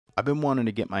I've been wanting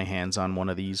to get my hands on one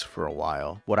of these for a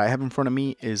while. What I have in front of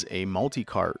me is a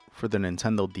multi-cart for the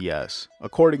Nintendo DS.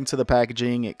 According to the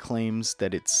packaging, it claims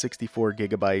that it's 64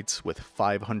 gigabytes with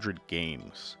 500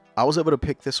 games. I was able to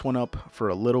pick this one up for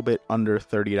a little bit under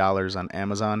 $30 on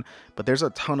Amazon, but there's a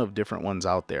ton of different ones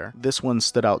out there. This one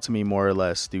stood out to me more or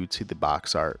less due to the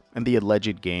box art and the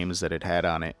alleged games that it had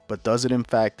on it. But does it in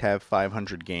fact have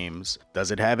 500 games?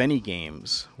 Does it have any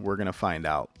games? We're gonna find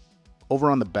out. Over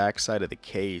on the back side of the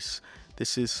case,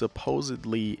 this is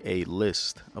supposedly a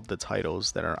list of the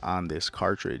titles that are on this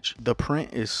cartridge. The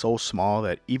print is so small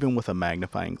that even with a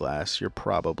magnifying glass, you're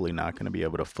probably not going to be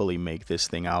able to fully make this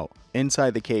thing out.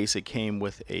 Inside the case, it came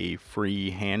with a free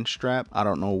hand strap. I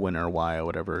don't know when or why I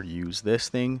would ever use this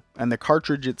thing. And the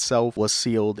cartridge itself was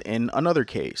sealed in another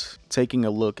case. Taking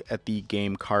a look at the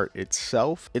game cart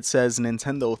itself, it says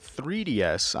Nintendo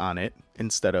 3DS on it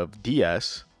instead of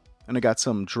DS. And I got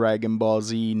some Dragon Ball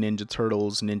Z, Ninja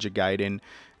Turtles, Ninja Gaiden, and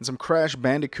some Crash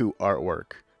Bandicoot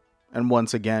artwork. And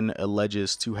once again,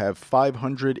 alleges to have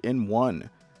 501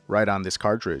 right on this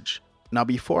cartridge. Now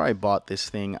before I bought this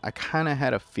thing, I kind of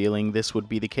had a feeling this would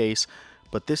be the case,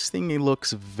 but this thing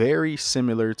looks very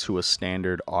similar to a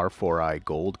standard R4i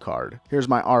Gold card. Here's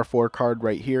my R4 card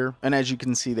right here, and as you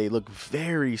can see, they look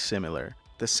very similar.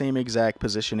 The same exact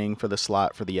positioning for the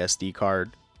slot for the SD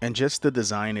card. And just the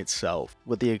design itself,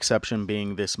 with the exception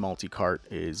being this multi-cart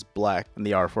is black and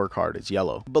the R4 card is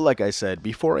yellow. But like I said,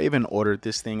 before I even ordered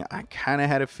this thing, I kind of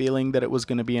had a feeling that it was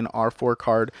going to be an R4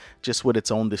 card just with its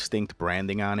own distinct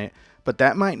branding on it. But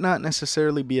that might not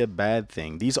necessarily be a bad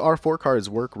thing. These R4 cards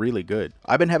work really good.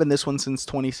 I've been having this one since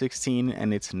 2016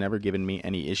 and it's never given me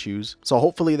any issues. So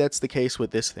hopefully that's the case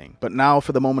with this thing. But now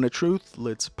for the moment of truth,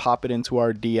 let's pop it into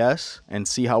our DS and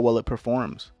see how well it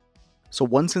performs. So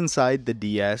once inside the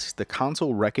DS, the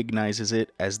console recognizes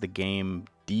it as the game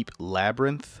Deep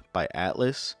Labyrinth by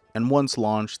Atlas, and once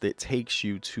launched, it takes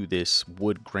you to this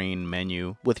wood grain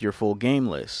menu with your full game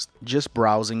list. Just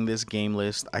browsing this game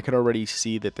list, I could already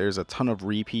see that there's a ton of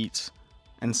repeats,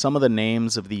 and some of the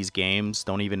names of these games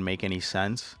don't even make any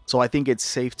sense. So I think it's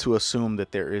safe to assume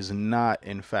that there is not,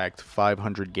 in fact,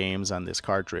 500 games on this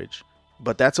cartridge.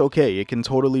 But that's okay, it can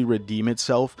totally redeem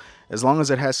itself as long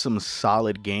as it has some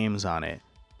solid games on it.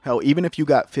 Hell, even if you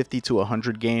got 50 to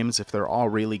 100 games, if they're all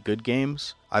really good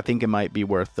games, I think it might be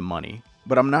worth the money.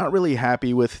 But I'm not really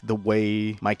happy with the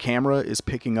way my camera is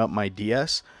picking up my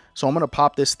DS, so I'm going to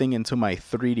pop this thing into my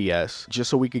 3DS just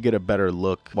so we could get a better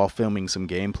look while filming some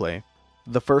gameplay.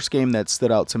 The first game that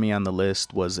stood out to me on the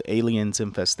list was Aliens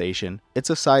Infestation. It's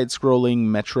a side-scrolling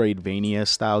Metroidvania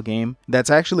style game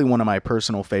that's actually one of my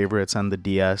personal favorites on the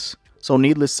DS, so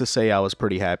needless to say I was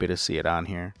pretty happy to see it on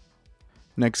here.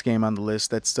 Next game on the list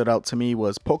that stood out to me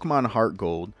was Pokemon Heart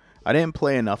Gold. I didn't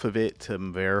play enough of it to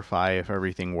verify if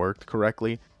everything worked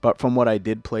correctly, but from what I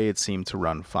did play it seemed to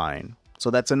run fine.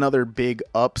 So that's another big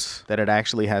ups that it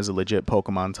actually has a legit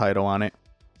Pokemon title on it.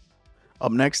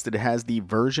 Up next, it has the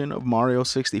version of Mario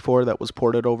 64 that was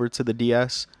ported over to the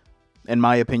DS. In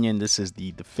my opinion, this is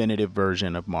the definitive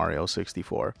version of Mario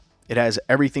 64. It has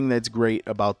everything that's great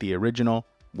about the original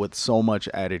with so much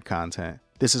added content.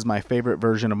 This is my favorite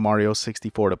version of Mario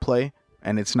 64 to play,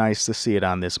 and it's nice to see it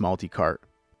on this multi-cart.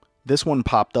 This one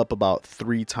popped up about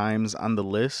 3 times on the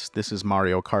list. This is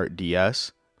Mario Kart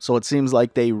DS, so it seems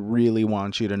like they really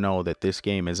want you to know that this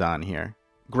game is on here.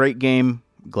 Great game,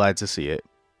 glad to see it.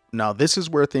 Now this is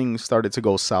where things started to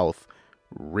go south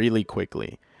really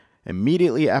quickly.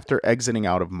 Immediately after exiting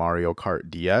out of Mario Kart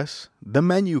DS, the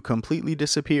menu completely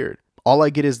disappeared. All I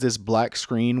get is this black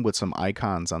screen with some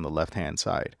icons on the left hand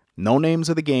side. No names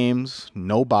of the games,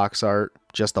 no box art,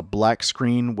 just a black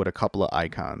screen with a couple of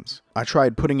icons. I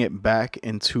tried putting it back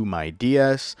into my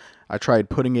DS, I tried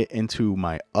putting it into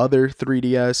my other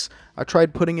 3DS, I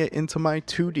tried putting it into my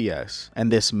 2DS,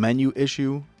 and this menu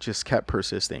issue just kept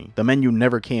persisting. The menu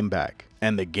never came back,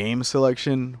 and the game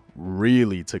selection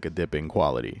really took a dip in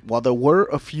quality. While there were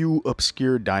a few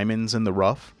obscure diamonds in the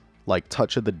rough, like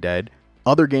Touch of the Dead,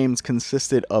 other games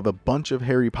consisted of a bunch of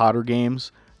Harry Potter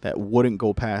games that wouldn't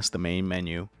go past the main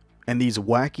menu, and these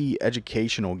wacky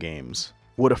educational games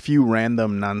with a few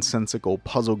random nonsensical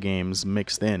puzzle games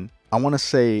mixed in. I want to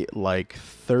say like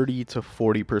 30 to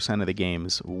 40% of the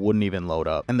games wouldn't even load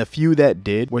up, and the few that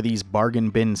did were these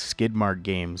bargain bin skid mark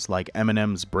games like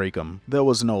Eminem's Break 'em. There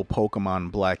was no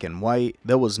Pokemon Black and White,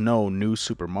 there was no New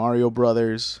Super Mario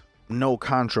Brothers, no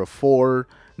Contra 4,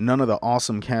 none of the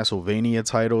awesome Castlevania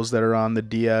titles that are on the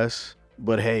DS,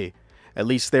 but hey, at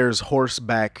least there's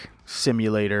Horseback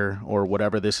Simulator, or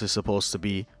whatever this is supposed to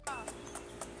be.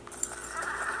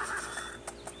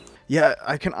 Yeah,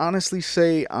 I can honestly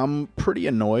say I'm pretty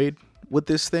annoyed with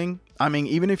this thing. I mean,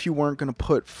 even if you weren't going to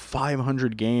put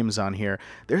 500 games on here,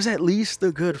 there's at least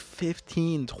a good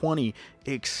 15, 20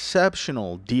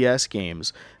 exceptional DS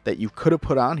games that you could have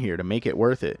put on here to make it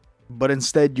worth it. But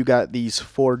instead, you got these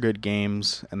 4 good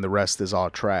games, and the rest is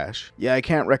all trash. Yeah, I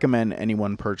can't recommend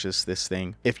anyone purchase this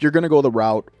thing. If you're going to go the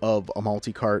route of a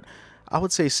multi-cart, I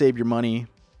would say save your money,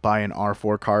 buy an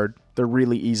R4 card. They're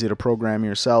really easy to program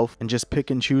yourself, and just pick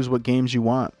and choose what games you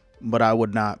want. But I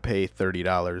would not pay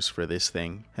 $30 for this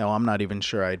thing. Hell, I'm not even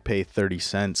sure I'd pay 30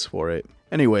 cents for it.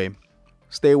 Anyway,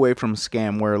 stay away from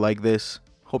scamware like this.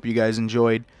 Hope you guys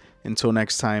enjoyed. Until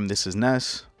next time, this is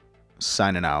Ness,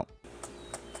 signing out.